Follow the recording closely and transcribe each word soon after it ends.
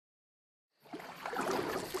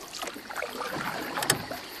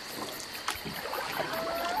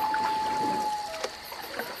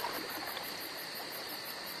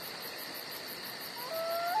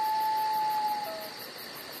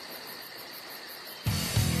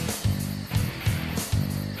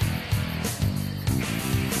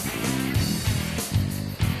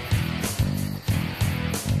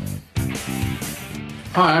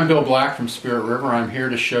Hi, I'm Bill Black from Spirit River. I'm here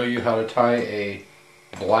to show you how to tie a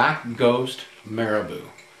Black Ghost Marabou.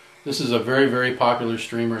 This is a very popular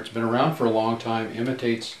streamer. It's been around for a long time,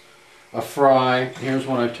 imitates a fry. Here's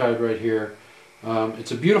one I've tied right here.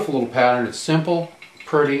 It's a beautiful little pattern. It's simple,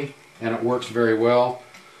 pretty, and it works very well.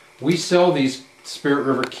 We sell these Spirit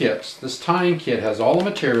River kits. This tying kit has all the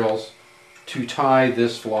materials to tie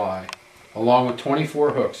this fly, along with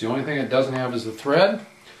 24 hooks. The only thing it doesn't have is the thread.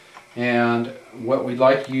 And what we'd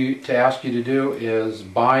like to ask you to do is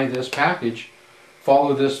buy this package,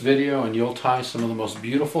 follow this video, and you'll tie some of the most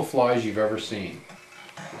beautiful flies you've ever seen.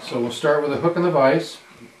 So we'll start with a hook and the vise.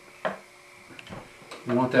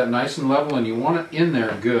 You want that nice and level, and you want it in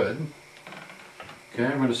there good. Okay,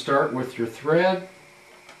 I'm going to start with your thread,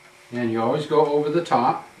 and you always go over the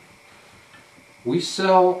top. We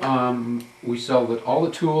sell all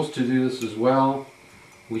the tools to do this as well.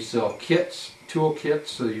 We sell kits, tool kits,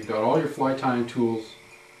 so you've got all your fly tying tools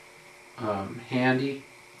handy.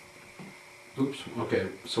 Oops, okay,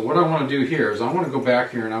 so what I want to do here is I want to go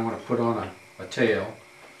back here and I want to put on a tail.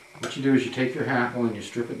 What you do is you take your hackle and you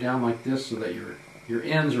strip it down like this so that your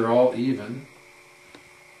ends are all even.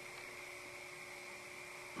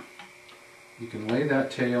 You can lay that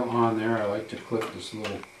tail on there. I like to clip this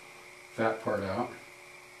little fat part out.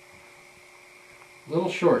 A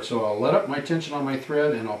little short, so I'll let up my tension on my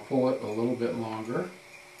thread and I'll pull it a little bit longer.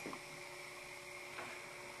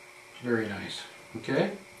 Very nice.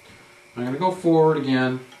 Okay, I'm going to go forward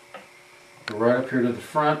again, go right up here to the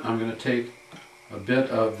front. I'm going to take a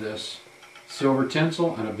bit of this silver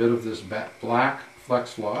tinsel and a bit of this black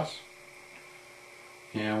flex floss,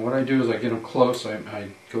 and what I do is I get them close. I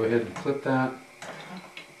go ahead and clip that.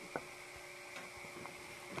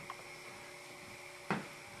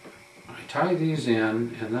 Tie these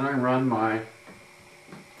in, and then I run my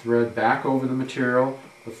thread back over the material,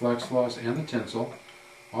 the flex floss and the tinsel,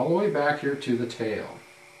 all the way back here to the tail.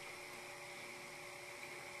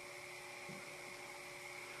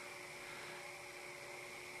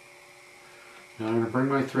 Now I'm going to bring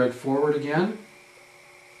my thread forward again.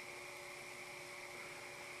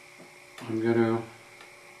 I'm going to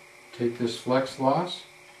take this flex floss.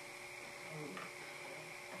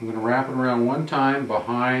 I'm going to wrap it around one time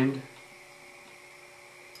behind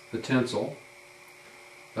the tinsel.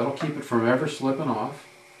 That'll keep it from ever slipping off.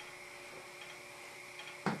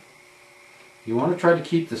 You want to try to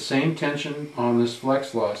keep the same tension on this flex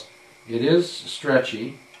floss. It is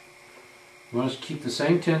stretchy. You want to keep the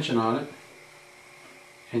same tension on it,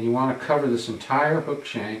 and you want to cover this entire hook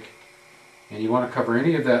shank, and you want to cover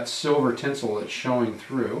any of that silver tinsel that's showing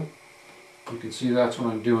through. You can see that's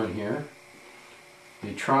what I'm doing here.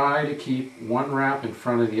 You try to keep one wrap in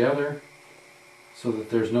front of the other so that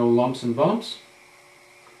there's no lumps and bumps.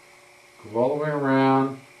 Go all the way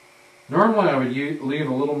around. Normally I would leave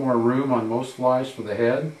a little more room on most flies for the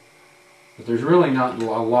head, but there's really not a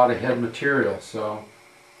lot of head material, so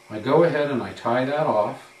I go ahead and I tie that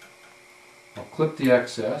off. I'll clip the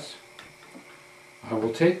excess. I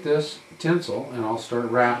will take this tinsel and I'll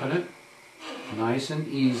start wrapping it nice and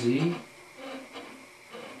easy.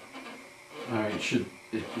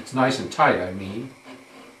 It's nice and tight, I mean.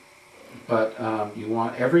 But you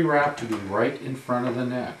want every wrap to be right in front of the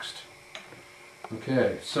next.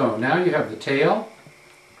 Okay, so now you have the tail,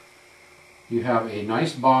 you have a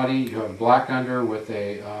nice body, you have black under with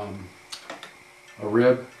a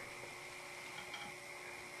rib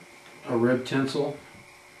tinsel.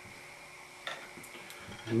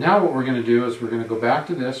 And now what we're going to do is we're going to go back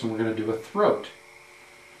to this and we're going to do a throat.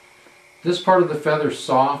 This part of the feather is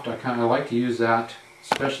soft. I kind of like to use that,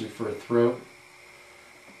 especially for a throat.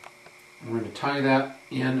 We're going to tie that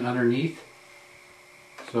in underneath.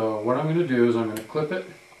 So what I'm going to do is I'm going to clip it.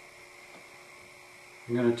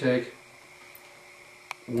 I'm going to take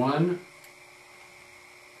one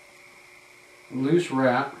loose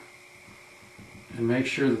wrap and make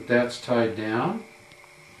sure that that's tied down.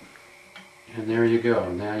 And there you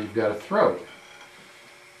go. Now you've got a throat.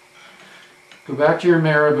 Go back to your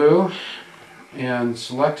marabou and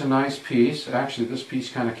select a nice piece. Actually, this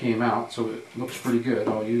piece kind of came out, so it looks pretty good.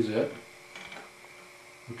 I'll use it.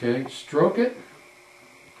 Okay, stroke it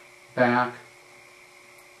back,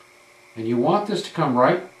 and you want this to come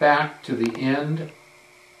right back to the end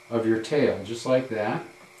of your tail, just like that.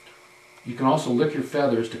 You can also lick your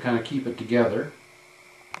feathers to kind of keep it together.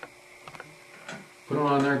 Put them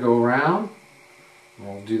on there, go around.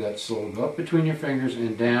 We'll do that sort of up between your fingers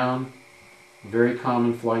and down. Very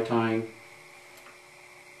common fly tying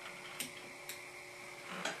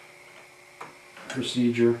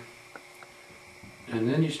procedure. And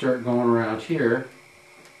then you start going around here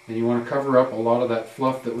and you want to cover up a lot of that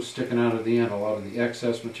fluff that was sticking out of the end, a lot of the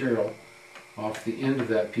excess material off the end of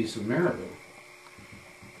that piece of marabou.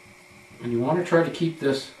 And you want to try to keep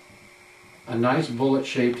this a nice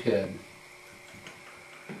bullet-shaped head.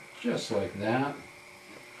 Just like that.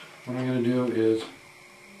 What I'm going to do is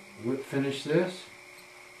whip finish this.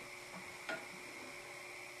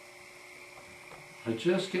 I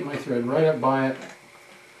just get my thread right up by it,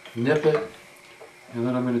 nip it, and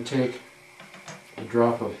then I'm going to take a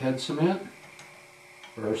drop of head cement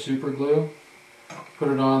or super glue, put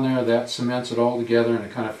it on there. That cements it all together and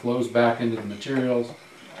it kind of flows back into the materials.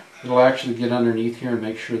 It'll actually get underneath here and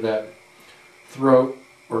make sure that throat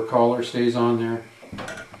or collar stays on there.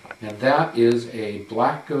 And that is a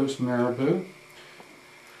Black Ghost Marabou.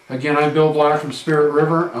 Again, I'm Bill Black from Spirit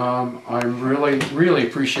River. I really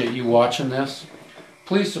appreciate you watching this.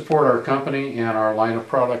 Please support our company and our line of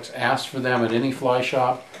products. Ask for them at any fly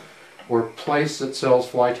shop or place that sells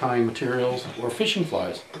fly tying materials or fishing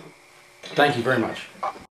flies. Thank you very much.